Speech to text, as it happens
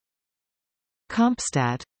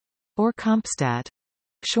CompStat, or CompStat,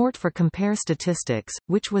 short for Compare Statistics,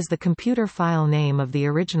 which was the computer file name of the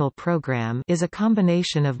original program, is a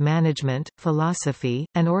combination of management, philosophy,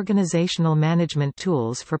 and organizational management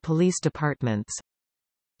tools for police departments.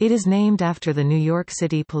 It is named after the New York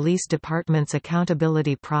City Police Department's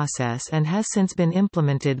accountability process and has since been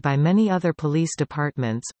implemented by many other police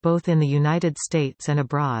departments, both in the United States and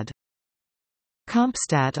abroad.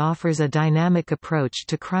 CompStat offers a dynamic approach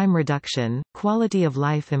to crime reduction, quality of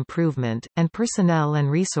life improvement, and personnel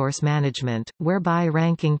and resource management, whereby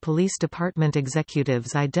ranking police department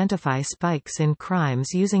executives identify spikes in crimes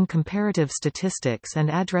using comparative statistics and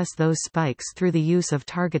address those spikes through the use of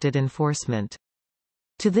targeted enforcement.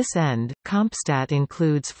 To this end, CompStat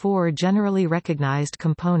includes 4 generally recognized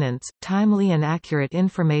components: timely and accurate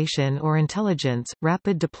information or intelligence,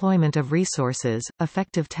 rapid deployment of resources,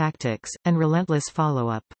 effective tactics, and relentless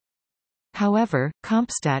follow-up. However,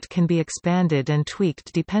 CompStat can be expanded and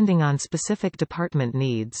tweaked depending on specific department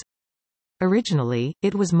needs. Originally,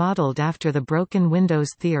 it was modeled after the broken windows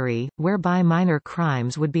theory, whereby minor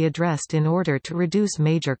crimes would be addressed in order to reduce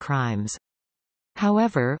major crimes.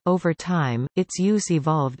 However, over time, its use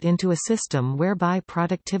evolved into a system whereby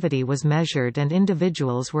productivity was measured and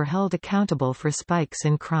individuals were held accountable for spikes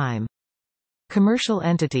in crime. Commercial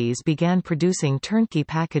entities began producing turnkey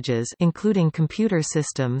packages including computer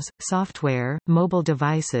systems, software, mobile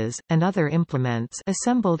devices, and other implements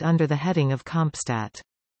assembled under the heading of CompStat.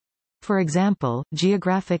 For example,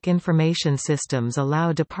 geographic information systems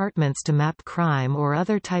allow departments to map crime or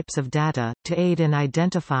other types of data, to aid in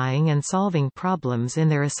identifying and solving problems in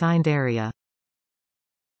their assigned area.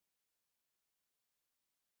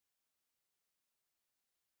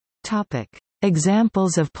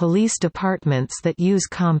 Examples of police departments that use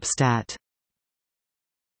CompStat.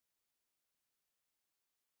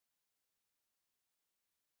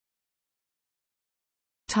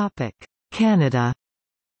 Canada.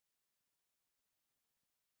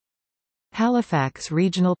 Halifax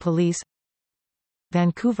Regional Police,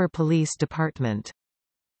 Vancouver Police Department.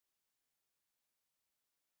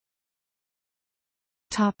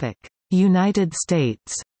 United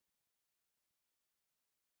States.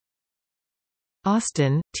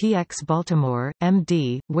 Austin, TX Baltimore,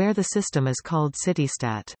 MD, where the system is called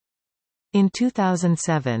CityStat. In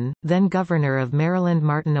 2007, then-Governor of Maryland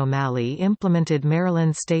Martin O'Malley implemented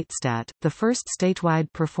Maryland StateStat, the first statewide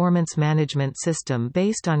performance management system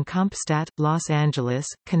based on CompStat. Los Angeles,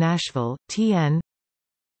 Nashville, TN.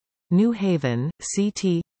 New Haven,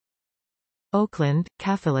 CT. Oakland,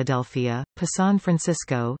 Philadelphia, San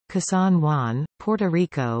Francisco, San Juan, Puerto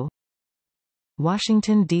Rico.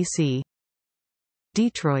 Washington, D.C.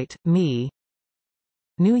 Detroit, ME.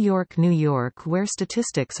 New York, where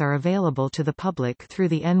statistics are available to the public through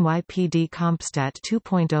the NYPD CompStat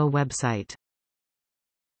 2.0 website.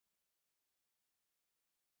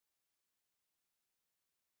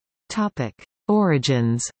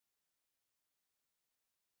 Origins.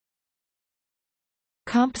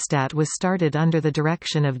 CompStat was started under the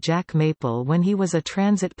direction of Jack Maple when he was a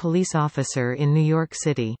transit police officer in New York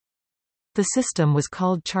City. The system was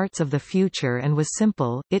called Charts of the Future and was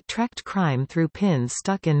simple. It tracked crime through pins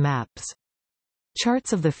stuck in maps.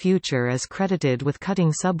 Charts of the Future is credited with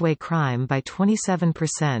cutting subway crime by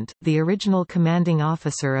 27%. The original commanding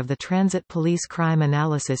officer of the Transit Police Crime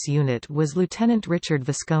Analysis Unit was Lieutenant Richard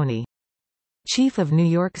Visconti. Chief of New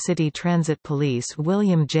York City Transit Police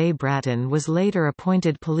William J. Bratton was later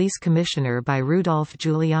appointed police commissioner by Rudolph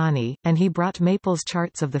Giuliani, and he brought Maple's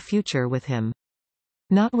Charts of the Future with him.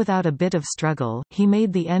 Not without a bit of struggle, he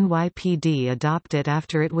made the NYPD adopt it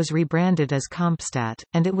after it was rebranded as CompStat,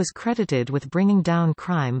 and it was credited with bringing down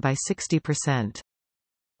crime by 60%.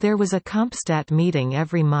 There was a CompStat meeting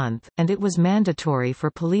every month, and it was mandatory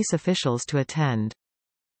for police officials to attend.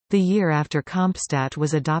 The year after CompStat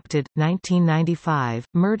was adopted, 1995,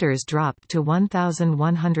 murders dropped to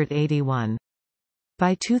 1,181.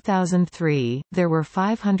 By 2003, there were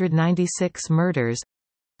 596 murders,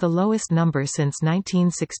 the lowest number since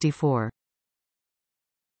 1964.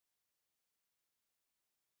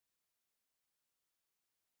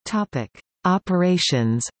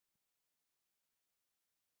 Operations.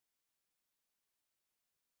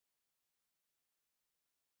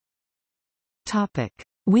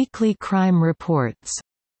 Weekly crime reports.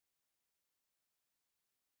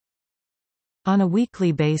 On a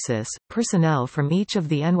weekly basis, personnel from each of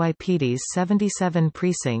the NYPD's 77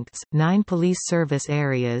 precincts, 9 police service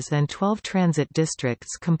areas and 12 transit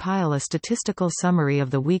districts compile a statistical summary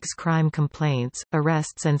of the week's crime complaints,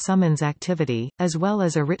 arrests and summons activity, as well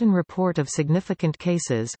as a written report of significant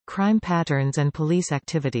cases, crime patterns and police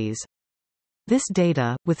activities. This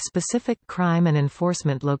data, with specific crime and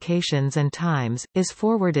enforcement locations and times, is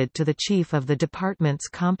forwarded to the chief of the department's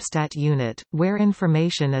CompStat unit, where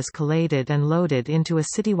information is collated and loaded into a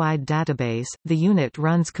citywide database. The unit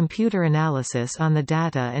runs computer analysis on the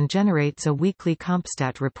data and generates a weekly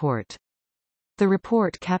CompStat report. The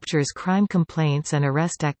report captures crime complaints and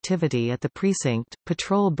arrest activity at the precinct,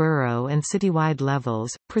 patrol bureau and citywide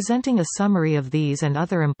levels, presenting a summary of these and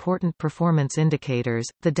other important performance indicators.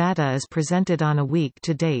 The data is presented on a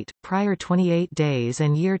week-to-date, prior 28 days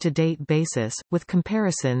and year-to-date basis, with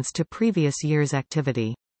comparisons to previous year's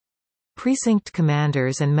activity. Precinct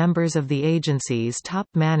commanders and members of the agency's top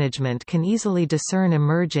management can easily discern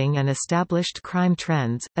emerging and established crime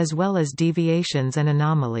trends, as well as deviations and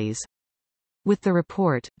anomalies. With the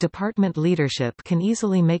report, department leadership can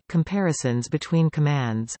easily make comparisons between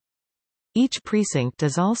commands. Each precinct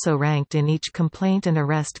is also ranked in each complaint and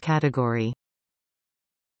arrest category.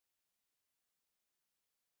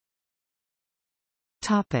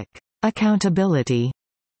 Topic: Accountability.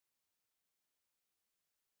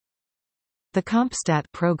 The CompStat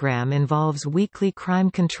program involves weekly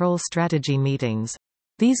crime control strategy meetings.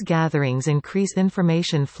 These gatherings increase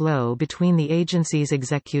information flow between the agency's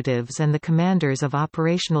executives and the commanders of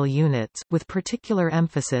operational units, with particular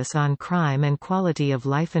emphasis on crime and quality of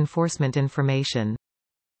life enforcement information.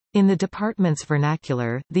 In the department's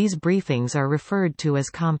vernacular, these briefings are referred to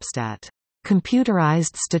as CompStat,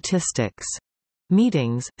 computerized statistics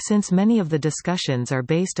meetings, since many of the discussions are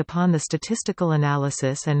based upon the statistical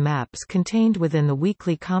analysis and maps contained within the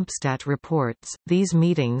weekly CompStat reports. These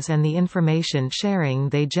meetings and the information sharing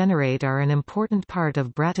they generate are an important part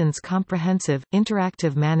of Bratton's comprehensive,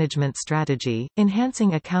 interactive management strategy,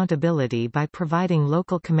 enhancing accountability by providing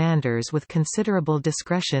local commanders with considerable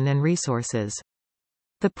discretion and resources.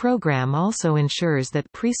 The program also ensures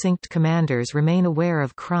that precinct commanders remain aware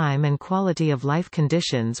of crime and quality of life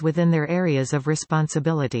conditions within their areas of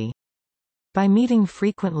responsibility. By meeting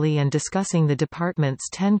frequently and discussing the department's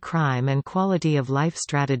 10 crime and quality of life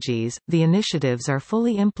strategies, the initiatives are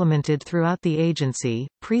fully implemented throughout the agency.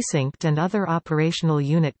 Precinct and other operational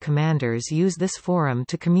unit commanders use this forum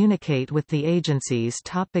to communicate with the agency's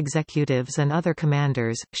top executives and other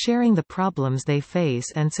commanders, sharing the problems they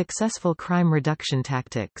face and successful crime reduction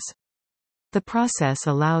tactics. The process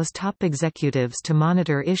allows top executives to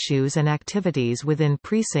monitor issues and activities within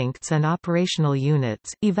precincts and operational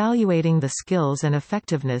units, evaluating the skills and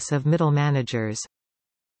effectiveness of middle managers.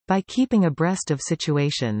 By keeping abreast of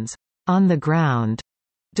situations on the ground,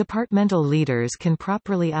 departmental leaders can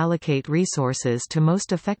properly allocate resources to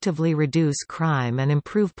most effectively reduce crime and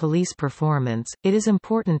improve police performance. It is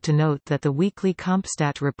important to note that the weekly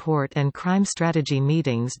CompStat report and crime strategy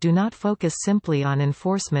meetings do not focus simply on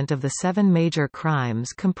enforcement of the 7 major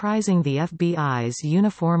crimes comprising the FBI's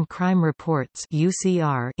Uniform Crime Reports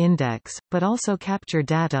 (UCR) index, but also capture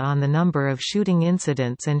data on the number of shooting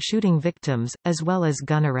incidents and shooting victims, as well as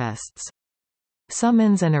gun arrests.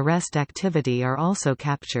 Summons and arrest activity are also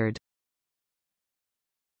captured.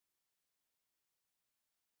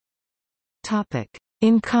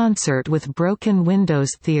 In concert with broken windows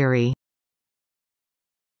theory.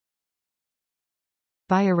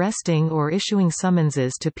 By arresting or issuing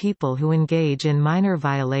summonses to people who engage in minor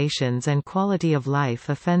violations and quality of life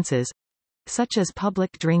offenses, such as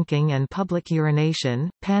public drinking and public urination,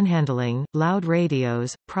 panhandling, loud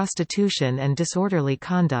radios, prostitution and disorderly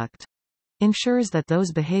conduct, ensures that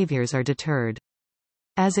those behaviors are deterred.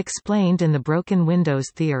 As explained in the broken windows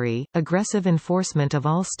theory, aggressive enforcement of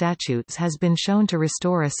all statutes has been shown to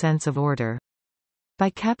restore a sense of order. By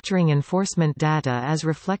capturing enforcement data as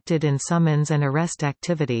reflected in summons and arrest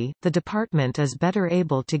activity, the department is better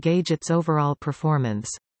able to gauge its overall performance.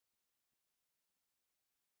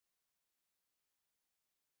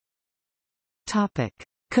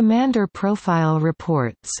 Commander profile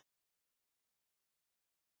reports.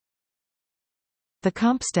 The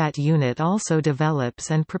CompStat unit also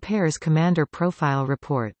develops and prepares commander profile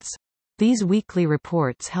reports. These weekly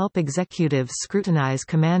reports help executives scrutinize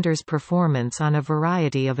commanders' performance on a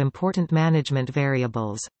variety of important management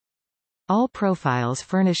variables. All profiles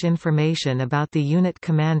furnish information about the unit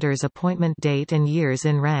commander's appointment date and years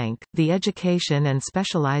in rank, the education and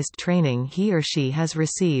specialized training he or she has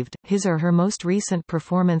received, his or her most recent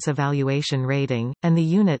performance evaluation rating, and the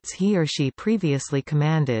units he or she previously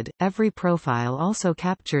commanded. Every profile also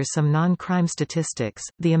captures some non-crime statistics: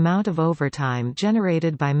 the amount of overtime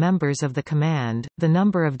generated by members of the command, the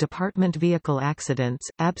number of department vehicle accidents,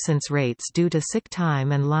 absence rates due to sick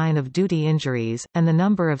time and line of duty injuries, and the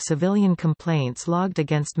number of civilian complaints logged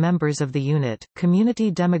against members of the unit.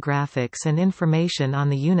 Community demographics and information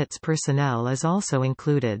on the unit's personnel is also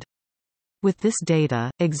included. With this data,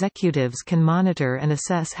 executives can monitor and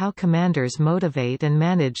assess how commanders motivate and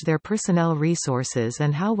manage their personnel resources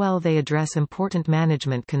and how well they address important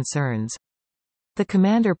management concerns. The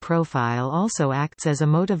commander profile also acts as a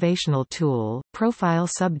motivational tool. Profile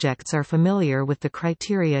subjects are familiar with the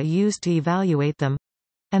criteria used to evaluate them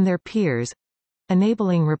and their peers,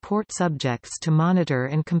 enabling report subjects to monitor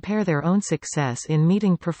and compare their own success in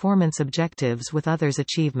meeting performance objectives with others'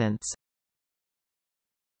 achievements.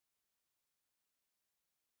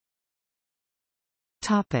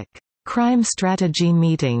 Topic: Crime strategy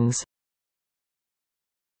meetings.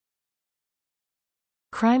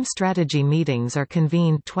 Crime strategy meetings are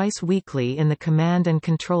convened twice weekly in the Command and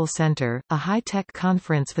Control Center, a high-tech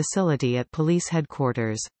conference facility at police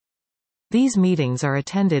headquarters. These meetings are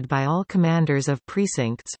attended by all commanders of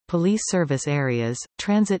precincts, police service areas,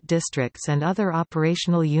 transit districts and other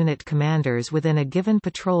operational unit commanders within a given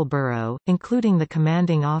patrol bureau, including the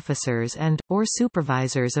commanding officers and/or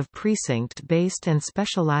supervisors of precinct-based and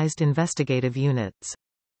specialized investigative units.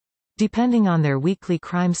 Depending on their weekly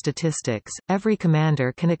crime statistics, every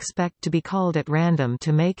commander can expect to be called at random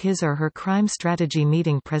to make his or her crime strategy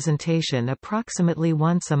meeting presentation approximately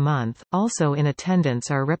once a month. Also in attendance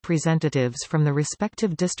are representatives from the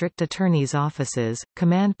respective district attorneys' offices,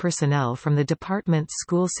 command personnel from the department's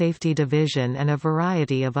School Safety Division and a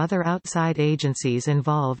variety of other outside agencies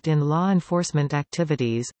involved in law enforcement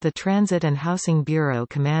activities, the Transit and Housing Bureau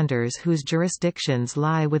commanders whose jurisdictions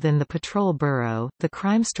lie within the Patrol Bureau, the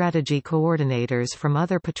Crime Strategy coordinators from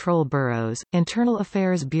other patrol bureaus, Internal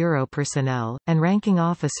Affairs Bureau personnel, and ranking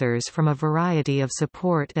officers from a variety of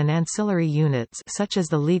support and ancillary units such as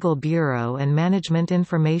the Legal Bureau and Management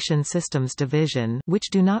Information Systems Division,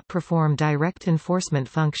 which do not perform direct enforcement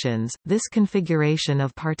functions. This configuration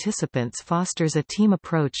of participants fosters a team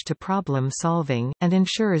approach to problem solving, and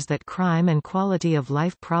ensures that crime and quality of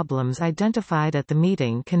life problems identified at the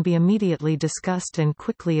meeting can be immediately discussed and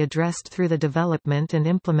quickly addressed through the development and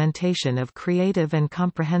implementation of creative and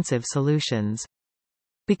comprehensive solutions.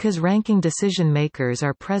 Because ranking decision-makers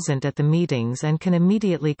are present at the meetings and can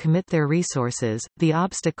immediately commit their resources, the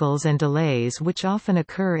obstacles and delays which often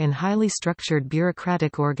occur in highly structured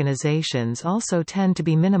bureaucratic organizations also tend to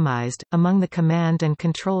be minimized. Among the Command and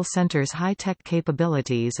Control Center's high-tech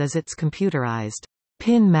capabilities is its computerized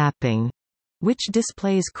pin mapping, which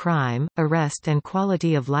displays crime, arrest and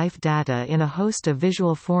quality of life data in a host of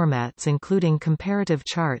visual formats including comparative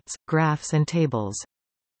charts, graphs and tables.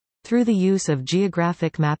 Through the use of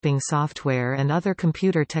geographic mapping software and other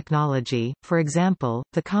computer technology, for example,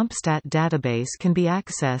 the CompStat database can be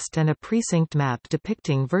accessed and a precinct map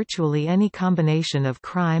depicting virtually any combination of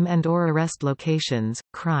crime and/or arrest locations,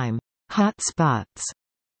 crime hot spots,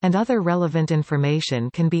 and other relevant information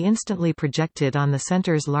can be instantly projected on the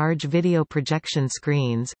center's large video projection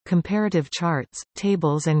screens. Comparative charts,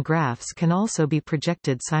 tables and graphs can also be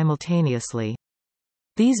projected simultaneously.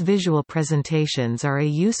 These visual presentations are a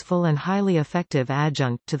useful and highly effective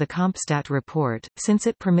adjunct to the CompStat report, since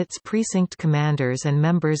it permits precinct commanders and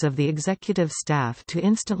members of the executive staff to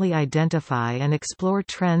instantly identify and explore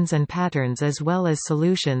trends and patterns as well as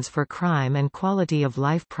solutions for crime and quality of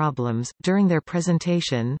life problems. During their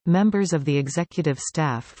presentation, members of the executive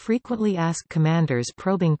staff frequently ask commanders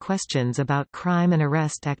probing questions about crime and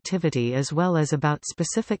arrest activity as well as about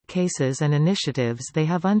specific cases and initiatives they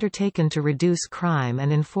have undertaken to reduce crime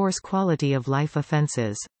and enforce quality of life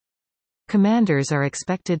offenses. Commanders are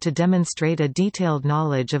expected to demonstrate a detailed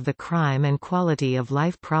knowledge of the crime and quality of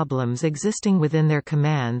life problems existing within their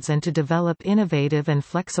commands and to develop innovative and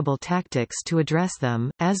flexible tactics to address them.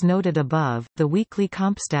 As noted above, the weekly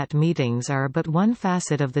CompStat meetings are but one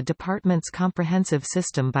facet of the department's comprehensive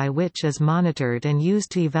system by which is monitored and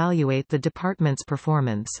used to evaluate the department's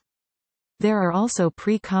performance. There are also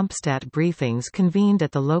pre-CompStat briefings convened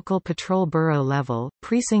at the local patrol bureau level,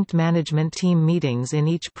 precinct management team meetings in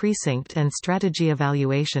each precinct and strategy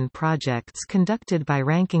evaluation projects conducted by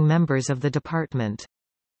ranking members of the department.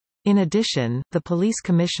 In addition, the police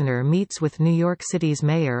commissioner meets with New York City's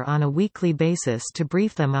mayor on a weekly basis to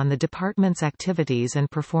brief them on the department's activities and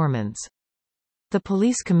performance. The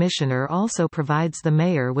police commissioner also provides the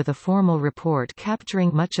mayor with a formal report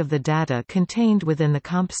capturing much of the data contained within the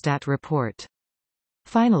CompStat report.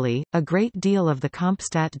 Finally, a great deal of the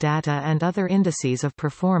CompStat data and other indices of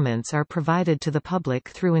performance are provided to the public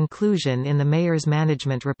through inclusion in the mayor's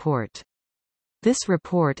management report. This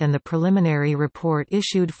report and the preliminary report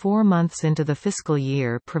issued 4 months into the fiscal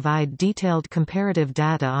year provide detailed comparative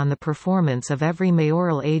data on the performance of every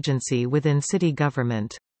mayoral agency within city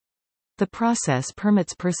government. The process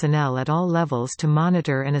permits personnel at all levels to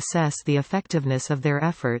monitor and assess the effectiveness of their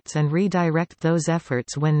efforts and redirect those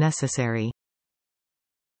efforts when necessary.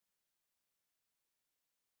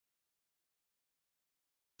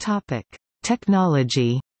 Topic: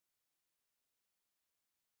 Technology.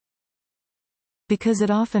 Because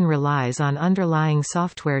it often relies on underlying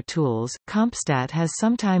software tools, CompStat has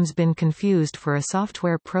sometimes been confused for a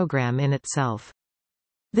software program in itself.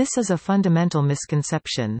 This is a fundamental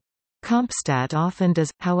misconception. CompStat often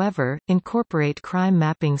does, however, incorporate crime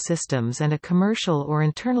mapping systems and a commercial or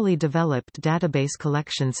internally developed database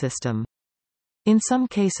collection system. In some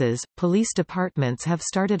cases, police departments have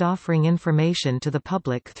started offering information to the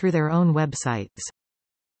public through their own websites.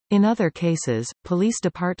 In other cases, police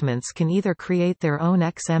departments can either create their own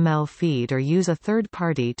XML feed or use a third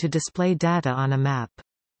party to display data on a map.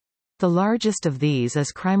 The largest of these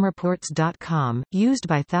is crimereports.com, used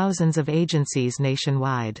by thousands of agencies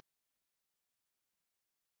nationwide.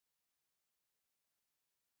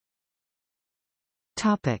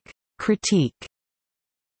 Topic: Critique.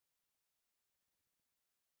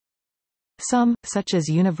 Some, such as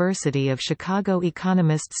University of Chicago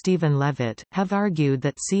economist Stephen Levitt, have argued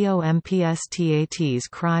that CompStat's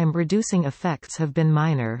crime-reducing effects have been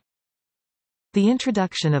minor. The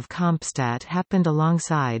introduction of CompStat happened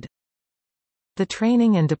alongside the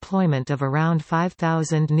training and deployment of around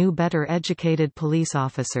 5,000 new better-educated police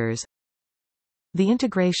officers, the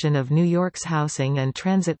integration of New York's housing and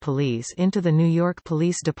transit police into the New York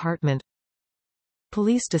Police Department,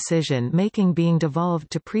 police decision-making being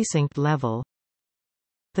devolved to precinct level,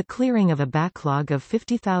 the clearing of a backlog of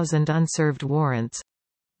 50,000 unserved warrants,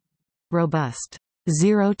 robust,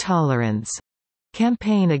 zero-tolerance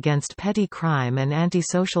campaign against petty crime and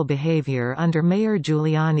antisocial behavior under Mayor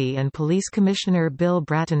Giuliani and Police Commissioner Bill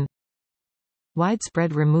Bratton,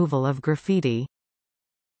 widespread removal of graffiti,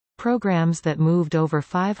 programs that moved over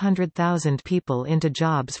 500,000 people into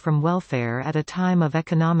jobs from welfare at a time of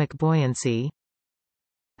economic buoyancy,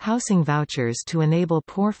 housing vouchers to enable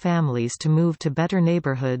poor families to move to better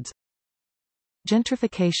neighborhoods,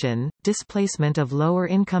 gentrification, displacement of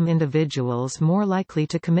lower-income individuals more likely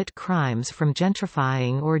to commit crimes from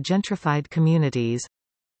gentrifying or gentrified communities,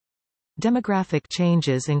 demographic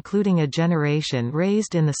changes including a generation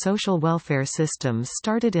raised in the social welfare systems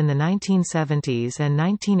started in the 1970s and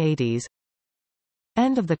 1980s,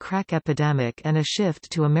 end of the crack epidemic and a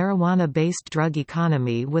shift to a marijuana-based drug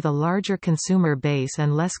economy with a larger consumer base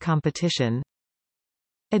and less competition,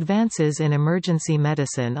 advances in emergency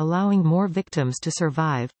medicine allowing more victims to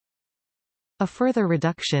survive, a further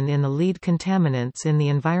reduction in the lead contaminants in the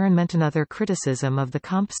environment. Another criticism of the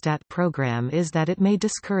CompStat program is that it may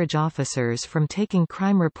discourage officers from taking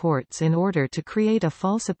crime reports in order to create a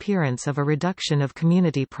false appearance of a reduction of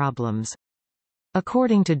community problems.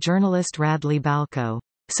 According to journalist Radley Balco,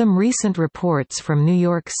 some recent reports from New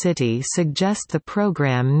York City suggest the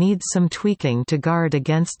program needs some tweaking to guard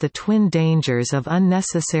against the twin dangers of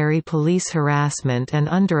unnecessary police harassment and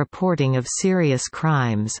underreporting of serious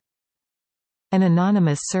crimes. An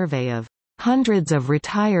anonymous survey of hundreds of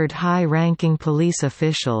retired high-ranking police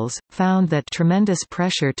officials found that tremendous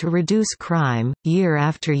pressure to reduce crime, year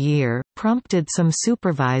after year, prompted some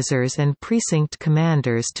supervisors and precinct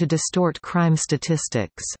commanders to distort crime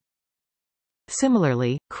statistics.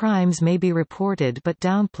 Similarly, crimes may be reported but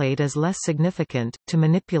downplayed as less significant, to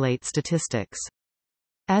manipulate statistics.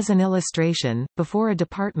 As an illustration, before a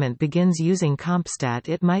department begins using CompStat,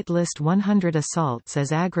 it might list 100 assaults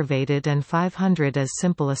as aggravated and 500 as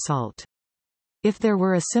simple assault. If there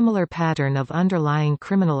were a similar pattern of underlying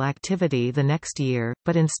criminal activity the next year,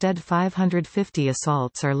 but instead 550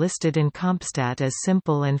 assaults are listed in CompStat as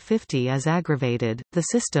simple and 50 as aggravated, the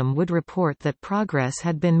system would report that progress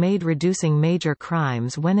had been made reducing major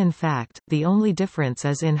crimes when in fact, the only difference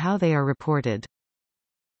is in how they are reported.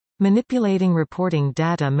 Manipulating reporting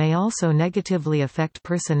data may also negatively affect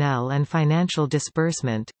personnel and financial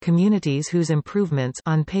disbursement. Communities whose improvements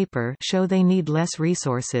on paper show they need less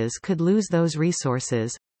resources could lose those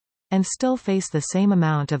resources and still face the same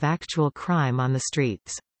amount of actual crime on the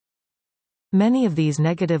streets. Many of these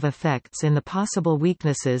negative effects in the possible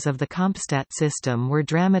weaknesses of the CompStat system were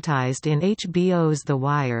dramatized in HBO's The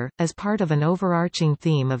Wire, as part of an overarching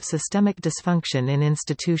theme of systemic dysfunction in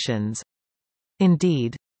institutions.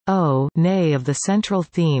 Indeed, nay of the central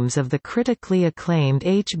themes of the critically acclaimed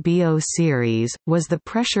HBO series, was the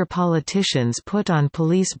pressure politicians put on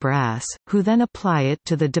police brass, who then apply it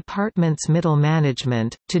to the department's middle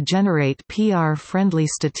management, to generate PR-friendly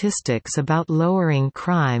statistics about lowering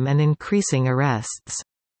crime and increasing arrests.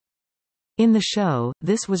 In the show,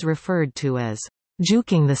 this was referred to as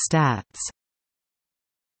juking the stats.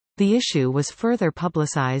 The issue was further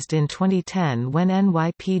publicized in 2010 when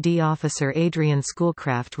NYPD officer Adrian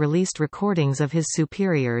Schoolcraft released recordings of his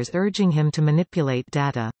superiors urging him to manipulate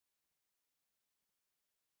data.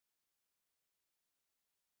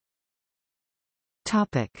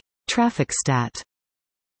 TrafficStat.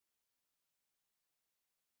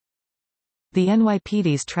 The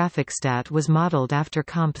NYPD's TrafficStat was modeled after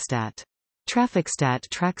CompStat. TrafficStat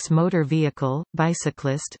tracks motor vehicle,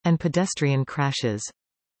 bicyclist, and pedestrian crashes.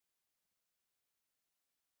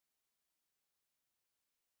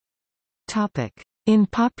 In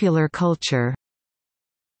popular culture.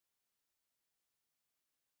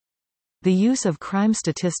 The use of crime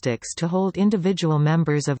statistics to hold individual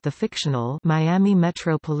members of the fictional Miami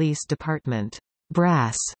Metro Police Department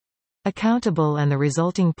brass accountable and the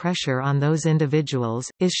resulting pressure on those individuals,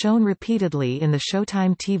 is shown repeatedly in the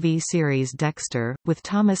Showtime TV series Dexter, with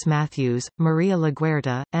Thomas Matthews, Maria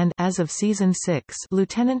LaGuerta, and as of Season 6,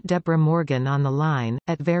 Lieutenant Deborah Morgan on the line,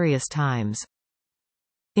 at various times.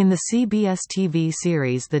 In the CBS TV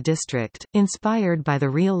series The District, inspired by the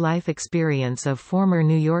real-life experience of former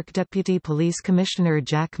New York Deputy Police Commissioner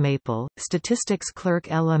Jack Maple, statistics clerk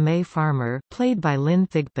Ella Mae Farmer, played by Lynn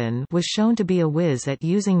Thigpen, was shown to be a whiz at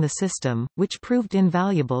using the system, which proved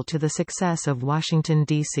invaluable to the success of Washington,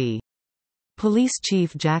 D.C. Police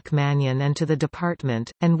Chief Jack Mannion and to the department,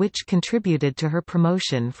 and which contributed to her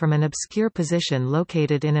promotion from an obscure position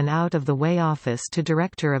located in an out-of-the-way office to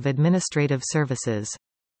Director of Administrative Services.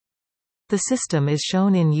 The system is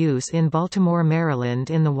shown in use in Baltimore, Maryland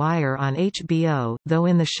in The Wire on HBO, though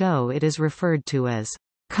in the show it is referred to as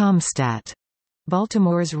CompStat.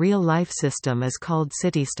 Baltimore's real-life system is called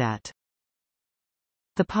CityStat.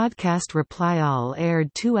 The podcast Reply All aired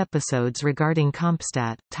 2 episodes regarding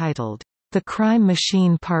CompStat, titled, The Crime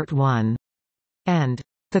Machine Part 1 and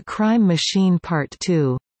The Crime Machine Part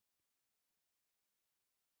 2.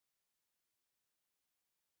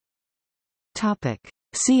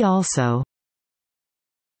 See also: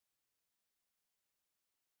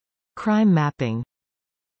 Crime mapping.